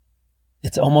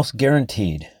It's almost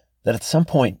guaranteed that at some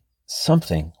point,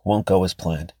 something won't go as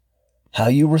planned. How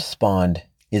you respond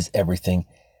is everything.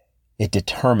 It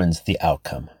determines the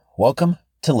outcome. Welcome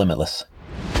to Limitless.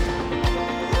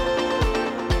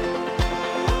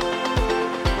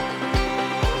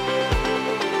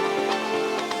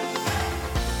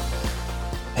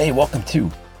 Hey, welcome to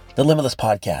the Limitless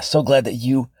Podcast. So glad that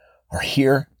you are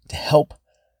here to help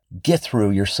get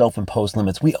through your self-imposed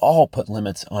limits. We all put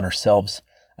limits on ourselves.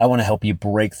 I want to help you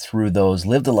break through those,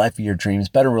 live the life of your dreams,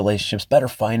 better relationships, better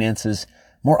finances,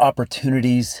 more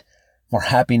opportunities, more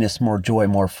happiness, more joy,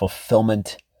 more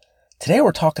fulfillment. Today,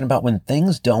 we're talking about when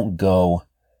things don't go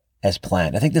as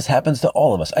planned. I think this happens to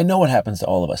all of us. I know it happens to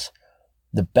all of us.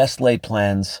 The best laid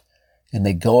plans, and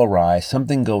they go awry.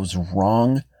 Something goes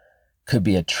wrong. Could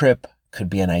be a trip, could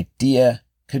be an idea,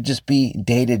 could just be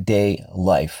day-to-day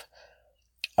life.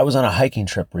 I was on a hiking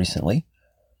trip recently,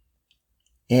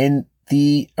 and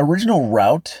the original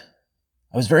route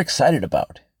I was very excited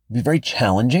about. It'd be very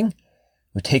challenging. It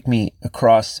would take me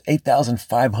across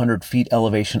 8,500 feet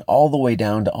elevation all the way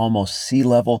down to almost sea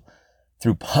level,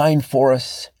 through pine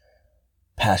forests,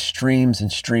 past streams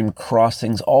and stream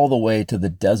crossings, all the way to the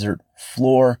desert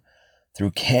floor,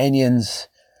 through canyons,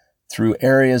 through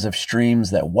areas of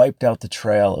streams that wiped out the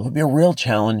trail. It would be a real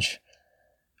challenge.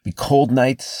 It'd be cold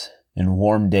nights and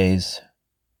warm days.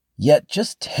 Yet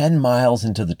just 10 miles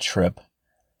into the trip,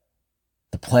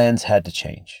 the plans had to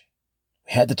change.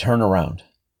 We had to turn around.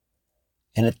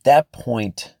 And at that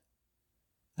point,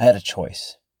 I had a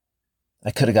choice.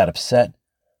 I could have got upset.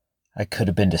 I could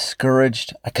have been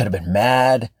discouraged. I could have been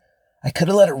mad. I could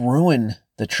have let it ruin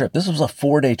the trip. This was a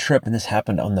 4-day trip, and this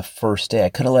happened on the first day. I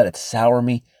could have let it sour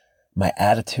me, my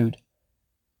attitude.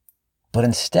 But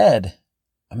instead,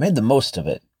 I made the most of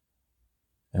it.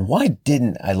 And why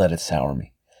didn't I let it sour me?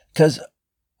 Because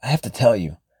I have to tell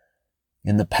you,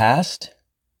 in the past,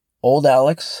 old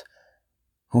Alex,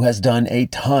 who has done a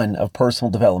ton of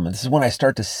personal development, this is when I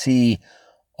start to see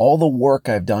all the work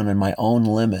I've done in my own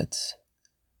limits.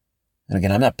 And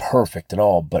again, I'm not perfect at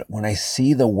all, but when I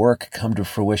see the work come to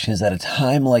fruition is at a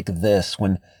time like this,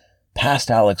 when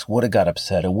past Alex would have got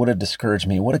upset, it would have discouraged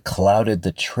me, it would have clouded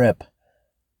the trip.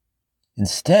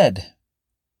 Instead,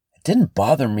 it didn't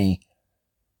bother me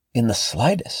in the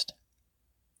slightest.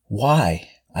 Why?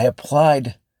 I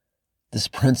applied this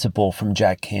principle from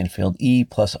Jack Canfield, E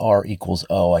plus R equals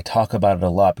O. I talk about it a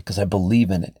lot because I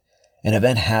believe in it. An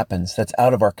event happens that's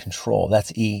out of our control.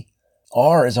 That's E.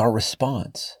 R is our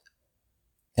response.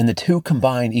 And the two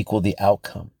combined equal the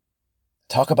outcome.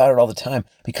 I talk about it all the time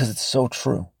because it's so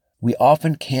true. We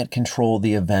often can't control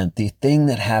the event, the thing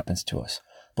that happens to us,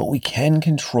 but we can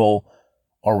control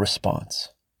our response.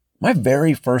 My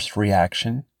very first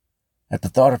reaction at the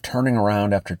thought of turning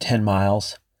around after 10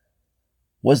 miles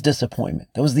was disappointment.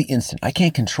 That was the instant. I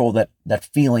can't control that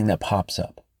feeling that pops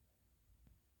up.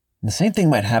 And the same thing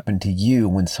might happen to you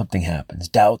when something happens.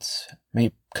 Doubts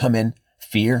may come in,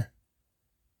 fear.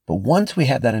 But once we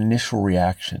have that initial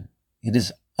reaction, it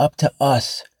is up to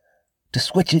us to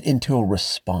switch it into a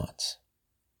response.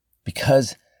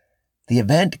 Because the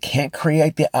event can't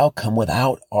create the outcome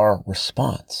without our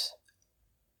response.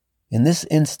 In this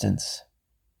instance,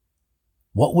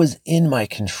 what was in my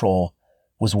control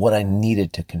was what I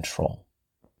needed to control.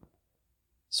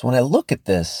 So when I look at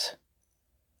this,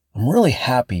 I'm really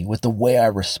happy with the way I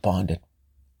responded,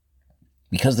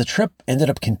 because the trip ended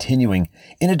up continuing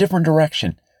in a different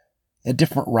direction, a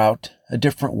different route, a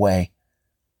different way.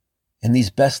 And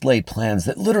these best laid plans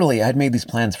that literally I'd made these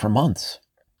plans for months,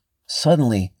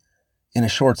 suddenly in a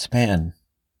short span,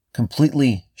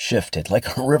 completely shifted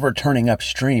like a river turning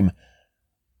upstream.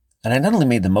 And I not only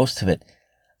made the most of it,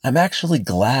 I'm actually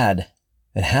glad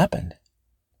it happened.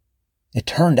 It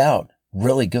turned out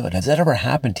really good. Has that ever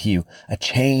happened to you? A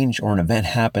change or an event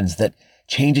happens that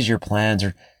changes your plans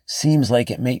or seems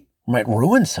like it might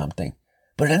ruin something,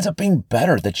 but it ends up being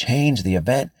better. The change, the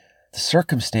event, the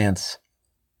circumstance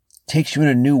takes you in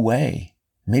a new way.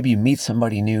 Maybe you meet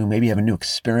somebody new. Maybe you have a new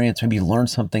experience. Maybe you learn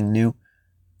something new.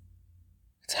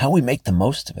 It's how we make the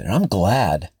most of it. And I'm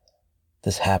glad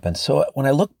this happened. So when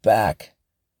I look back,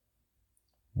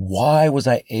 why was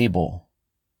I able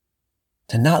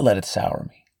to not let it sour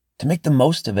me, to make the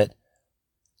most of it,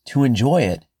 to enjoy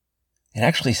it, and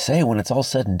actually say when it's all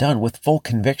said and done with full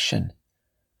conviction,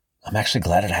 I'm actually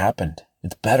glad it happened.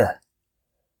 It's better.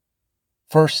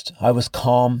 First, I was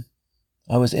calm.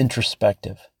 I was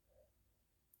introspective.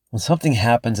 When something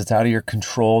happens that's out of your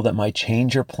control that might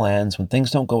change your plans, when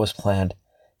things don't go as planned,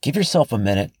 give yourself a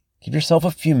minute, give yourself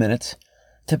a few minutes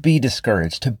to be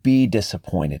discouraged, to be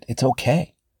disappointed. It's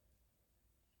okay.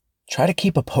 Try to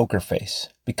keep a poker face,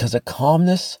 because a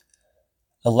calmness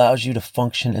allows you to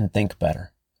function and think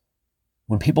better.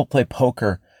 When people play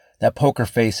poker, that poker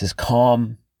face is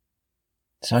calm.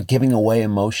 It's not giving away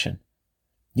emotion.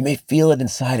 You may feel it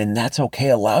inside, and that's okay.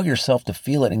 Allow yourself to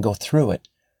feel it and go through it.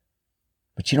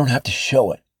 But you don't have to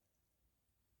show it,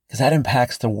 because that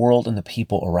impacts the world and the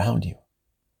people around you.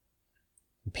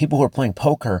 People who are playing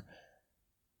poker,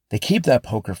 they keep that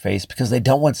poker face because they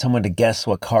don't want someone to guess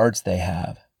what cards they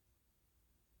have.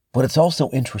 But it's also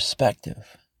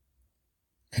introspective,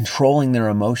 controlling their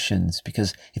emotions,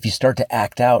 because if you start to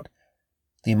act out,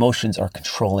 the emotions are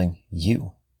controlling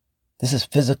you. This is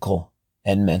physical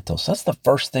and mental. So that's the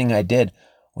first thing I did,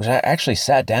 was I actually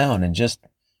sat down and just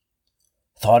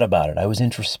thought about it. I was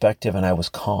introspective and I was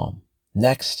calm.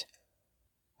 Next,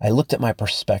 I looked at my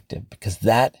perspective, because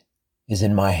that is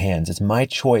in my hands. It's my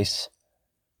choice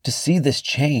to see this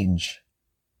change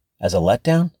as a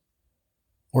letdown,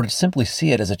 or to simply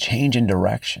see it as a change in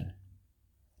direction.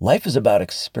 Life is about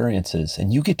experiences,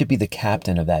 and you get to be the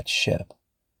captain of that ship.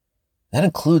 That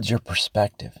includes your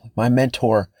perspective. My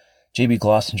mentor, J.B.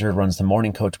 Glossinger, runs the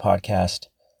Morning Coach podcast.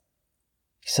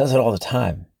 He says it all the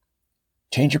time.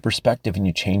 Change your perspective and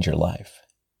you change your life.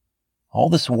 All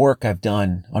this work I've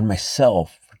done on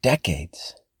myself for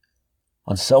decades,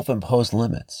 on self-imposed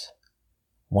limits.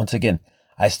 Once again,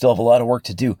 I still have a lot of work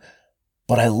to do,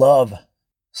 but I love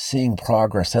seeing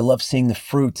progress. I love seeing the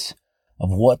fruits of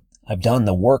what I've done,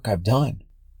 the work I've done.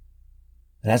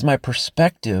 And as my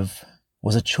perspective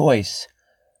was a choice,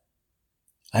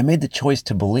 I made the choice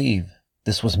to believe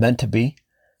this was meant to be,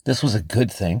 this was a good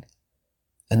thing,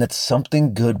 and that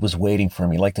something good was waiting for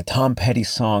me. Like the Tom Petty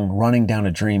song, Running Down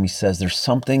a Dream, he says, there's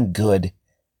something good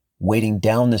waiting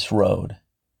down this road.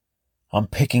 I'm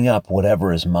picking up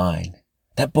whatever is mine.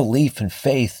 That belief and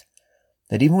faith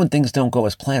that even when things don't go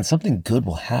as planned, something good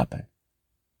will happen.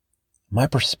 My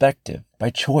perspective, by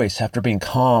choice, after being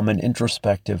calm and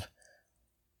introspective,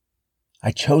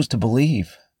 I chose to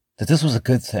believe that this was a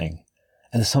good thing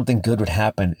and that something good would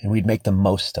happen and we'd make the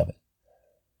most of it.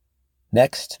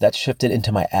 Next, that shifted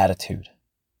into my attitude.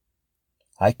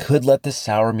 I could let this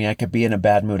sour me. I could be in a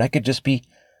bad mood. I could just be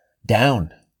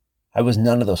down. I was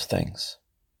none of those things.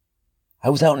 I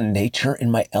was out in nature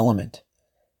in my element.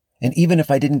 And even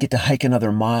if I didn't get to hike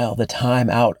another mile, the time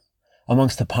out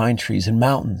amongst the pine trees and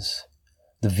mountains,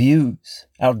 the views,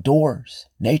 outdoors,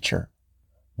 nature,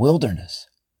 wilderness,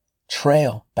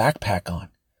 trail, backpack on.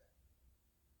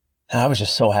 And I was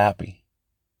just so happy.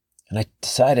 And I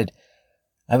decided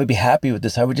I would be happy with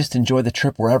this. I would just enjoy the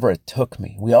trip wherever it took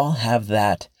me. We all have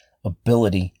that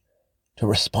ability to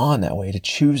respond that way, to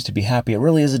choose to be happy. It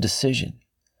really is a decision.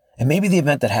 And maybe the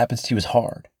event that happens to you is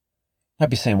hard. You might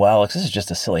be saying, well, Alex, this is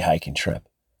just a silly hiking trip.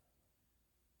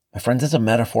 My friends, it's a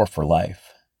metaphor for life.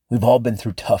 We've all been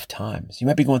through tough times. You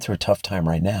might be going through a tough time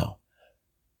right now.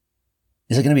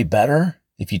 Is it going to be better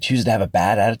if you choose to have a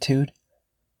bad attitude?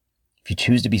 If you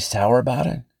choose to be sour about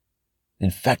it?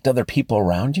 Infect other people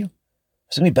around you?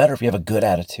 It's going to be better if you have a good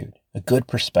attitude, a good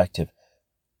perspective,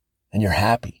 and you're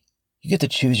happy. You get to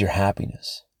choose your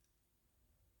happiness.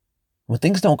 When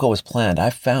things don't go as planned,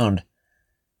 I've found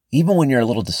even when you're a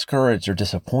little discouraged or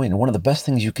disappointed, one of the best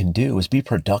things you can do is be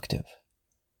productive.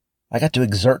 I got to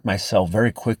exert myself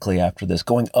very quickly after this,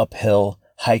 going uphill,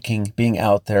 hiking, being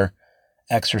out there,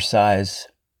 exercise,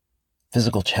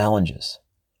 physical challenges.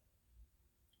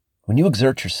 When you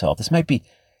exert yourself, this might be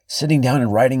sitting down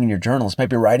and writing in your journal. This might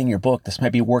be writing your book. This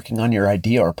might be working on your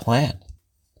idea or plan.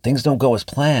 Things don't go as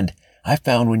planned. I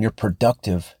found when you're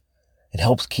productive, it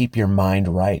helps keep your mind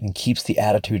right and keeps the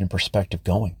attitude and perspective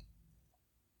going.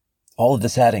 All of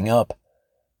this adding up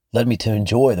led me to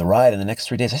enjoy the ride in the next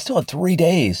 3 days. I still had 3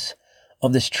 days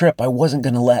of this trip. I wasn't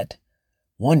going to let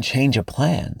one change of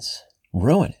plans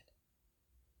ruin it.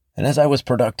 And as I was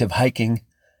productive hiking,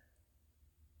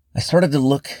 I started to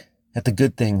look at the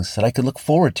good things that I could look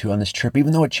forward to on this trip,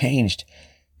 even though it changed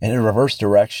and in reverse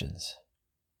directions.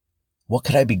 What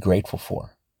could I be grateful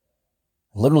for?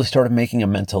 I literally started making a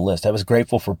mental list. I was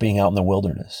grateful for being out in the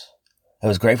wilderness. I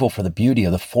was grateful for the beauty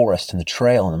of the forest and the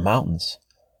trail and the mountains.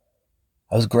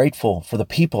 I was grateful for the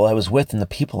people I was with and the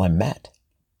people I met.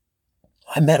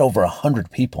 I met over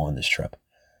 100 people on this trip.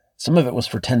 Some of it was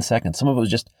for 10 seconds. Some of it was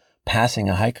just passing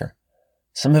a hiker.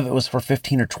 Some of it was for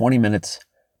 15 or 20 minutes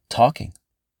talking.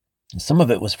 And some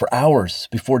of it was for hours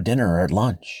before dinner or at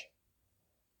lunch.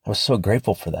 I was so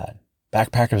grateful for that.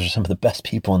 Backpackers are some of the best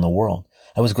people in the world.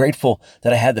 I was grateful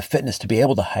that I had the fitness to be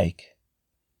able to hike.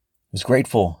 I was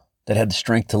grateful that I had the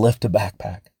strength to lift a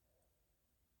backpack.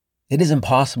 It is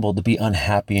impossible to be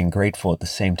unhappy and grateful at the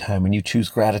same time when you choose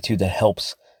gratitude that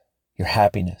helps your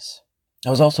happiness. I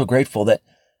was also grateful that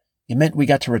it meant we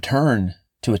got to return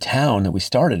to a town that we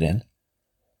started in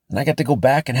And I got to go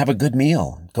back and have a good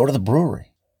meal, go to the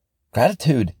brewery.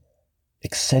 Gratitude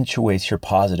accentuates your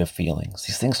positive feelings.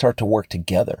 These things start to work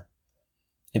together.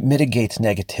 It mitigates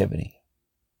negativity.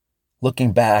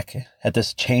 Looking back at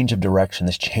this change of direction,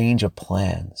 this change of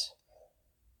plans,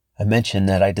 I mentioned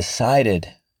that I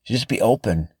decided to just be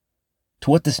open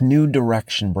to what this new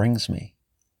direction brings me.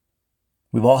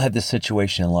 We've all had this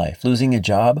situation in life. Losing a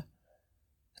job,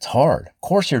 it's hard. Of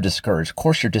course you're discouraged. Of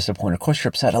course you're disappointed. Of course you're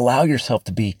upset. Allow yourself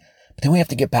to be, but then we have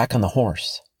to get back on the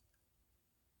horse.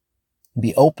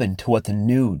 Be open to what the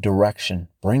new direction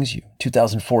brings you.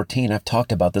 2014, I've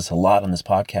talked about this a lot on this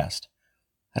podcast.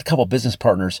 I had a couple business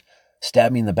partners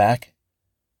stab me in the back.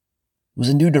 It was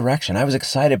a new direction. I was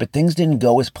excited, but things didn't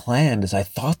go as planned as I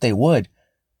thought they would.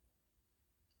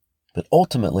 But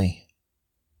ultimately,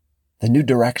 the new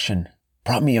direction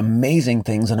brought me amazing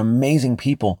things and amazing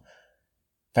people.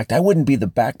 In fact, I wouldn't be the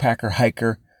backpacker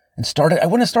hiker and I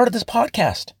wouldn't have started this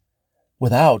podcast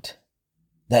without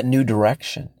that new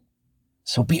direction.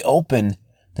 So be open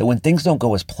that when things don't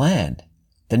go as planned,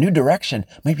 the new direction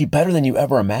might be better than you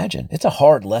ever imagined. It's a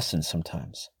hard lesson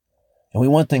sometimes. And we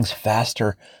want things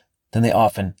faster than they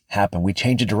often happen. We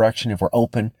change a direction if we're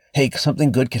open. Hey,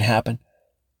 something good could happen.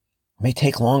 It may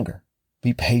take longer.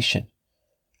 Be patient.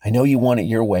 I know you want it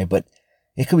your way, but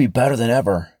it could be better than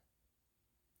ever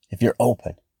if you're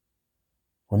open.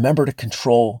 Remember to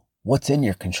control what's in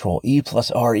your control. E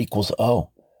plus R equals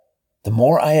O. The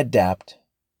more I adapt,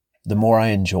 the more I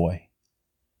enjoy.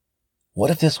 What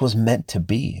if this was meant to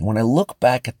be? When I look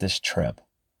back at this trip,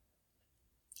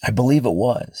 I believe it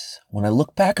was. When I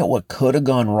look back at what could have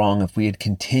gone wrong if we had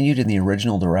continued in the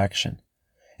original direction,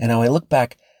 and now I look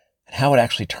back at how it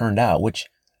actually turned out, which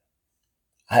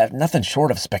I have nothing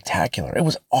short of spectacular. It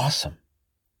was awesome.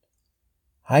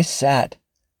 I sat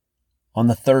on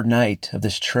the third night of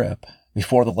this trip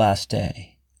before the last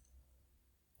day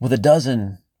with a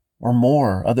dozen or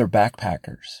more other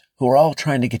backpackers who were all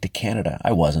trying to get to Canada.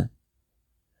 I wasn't,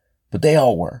 but they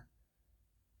all were.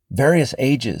 Various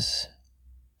ages,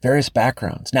 various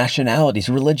backgrounds, nationalities,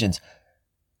 religions.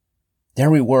 There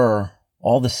we were,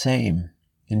 all the same,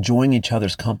 enjoying each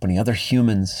other's company, other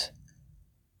humans,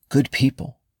 good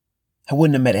people. I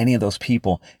wouldn't have met any of those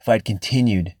people if I'd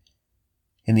continued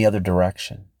in the other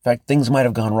direction. In fact, things might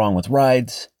have gone wrong with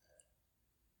rides.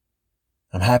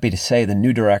 I'm happy to say the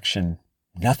new direction,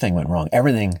 nothing went wrong.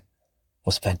 Everything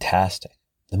was fantastic.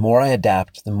 The more I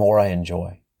adapt, the more I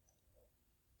enjoy.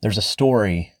 There's a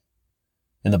story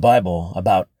in the Bible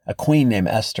about a queen named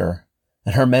Esther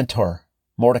and her mentor,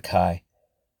 Mordecai,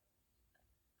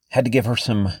 had to give her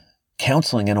some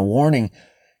counseling and a warning.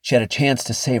 She had a chance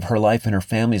to save her life and her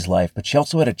family's life, but she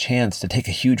also had a chance to take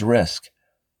a huge risk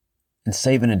and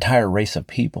save an entire race of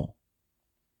people.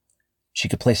 She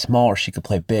could play small or she could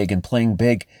play big, and playing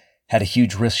big had a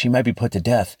huge risk. She might be put to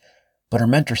death. But her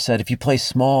mentor said, if you play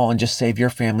small and just save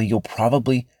your family, you'll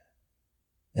probably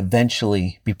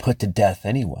eventually be put to death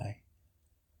anyway.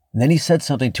 And then he said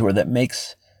something to her that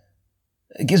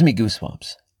it gives me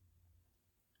goosebumps.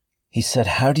 He said,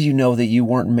 how do you know that you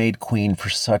weren't made queen for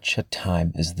such a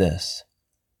time as this?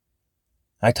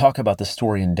 I talk about this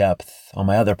story in depth on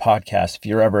my other podcast. If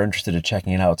you're ever interested in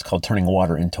checking it out, it's called Turning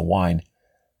Water into Wine.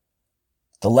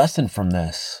 The lesson from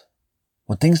this,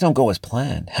 when things don't go as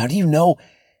planned, how do you know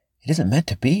it isn't meant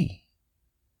to be?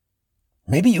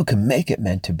 Maybe you can make it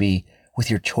meant to be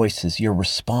with your choices, your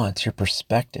response, your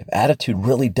perspective. Attitude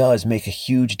really does make a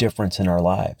huge difference in our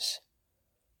lives.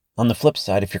 On the flip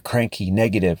side, if you're cranky,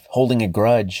 negative, holding a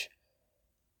grudge,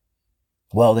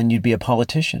 well, then you'd be a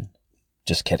politician.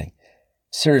 Just kidding.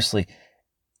 Seriously,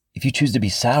 if you choose to be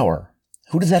sour,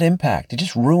 who does that impact? It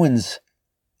just ruins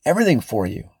everything for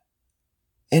you.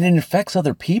 And it affects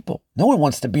other people. No one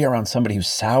wants to be around somebody who's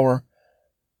sour,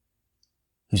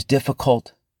 who's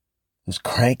difficult, who's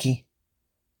cranky.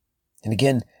 And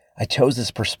again, I chose this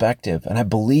perspective, and I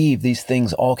believe these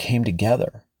things all came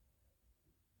together.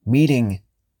 Meeting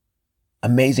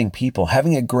amazing people,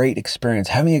 having a great experience,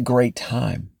 having a great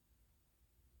time.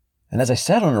 And as I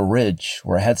sat on a ridge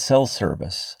where I had cell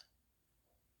service,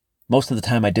 most of the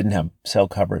time I didn't have cell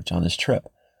coverage on this trip.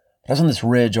 But I was on this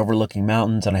ridge overlooking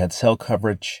mountains, and I had cell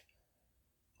coverage.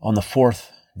 On the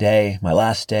fourth day, my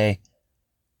last day,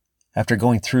 after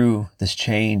going through this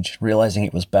change, realizing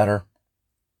it was better,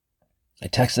 I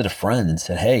texted a friend and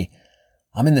said, hey,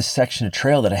 I'm in this section of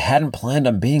trail that I hadn't planned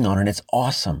on being on, and it's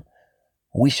awesome.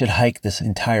 We should hike this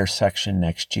entire section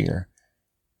next year.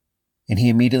 And he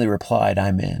immediately replied,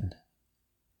 I'm in.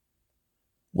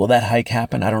 Will that hike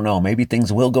happen? I don't know. Maybe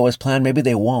things will go as planned. Maybe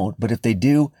they won't. But if they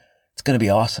do, it's going to be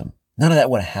awesome. None of that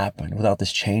would have happened without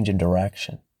this change in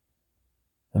direction.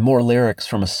 And more lyrics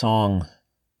from a song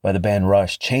by the band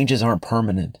Rush. Changes aren't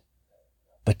permanent,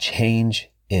 but change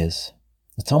is.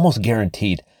 It's almost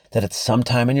guaranteed that at some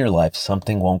time in your life,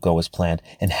 something won't go as planned,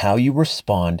 and how you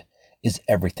respond is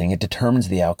everything. It determines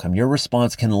the outcome. Your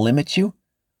response can limit you,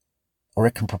 or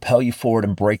it can propel you forward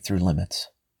and break through limits.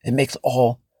 It makes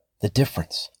all the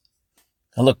difference.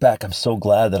 I look back, I'm so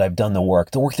glad that I've done the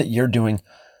work that you're doing,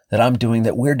 that I'm doing,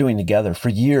 that we're doing together for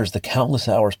years, the countless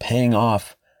hours paying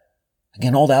off.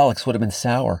 Again, old Alex would have been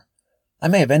sour. I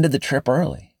may have ended the trip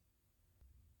early,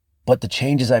 but the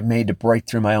changes I've made to break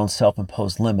through my own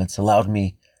self-imposed limits allowed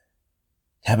me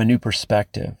to have a new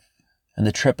perspective. And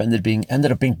the trip ended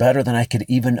up being better than I could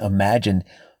even imagine,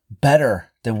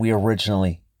 better than we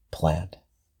originally planned.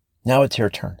 Now it's your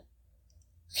turn.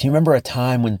 Can you remember a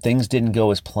time when things didn't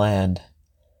go as planned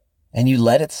and you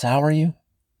let it sour you?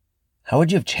 How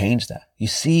would you have changed that? You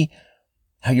see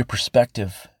how your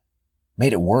perspective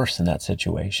made it worse in that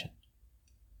situation.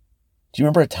 Do you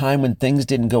remember a time when things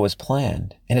didn't go as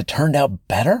planned and it turned out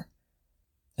better?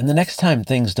 And the next time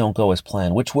things don't go as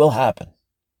planned, which will happen,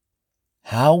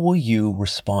 how will you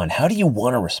respond? How do you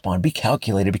want to respond? Be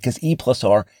calculated, because E plus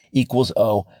R equals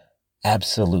O.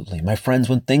 Absolutely. My friends,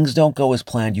 when things don't go as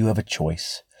planned, you have a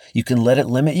choice. You can let it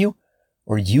limit you,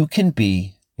 or you can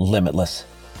be limitless.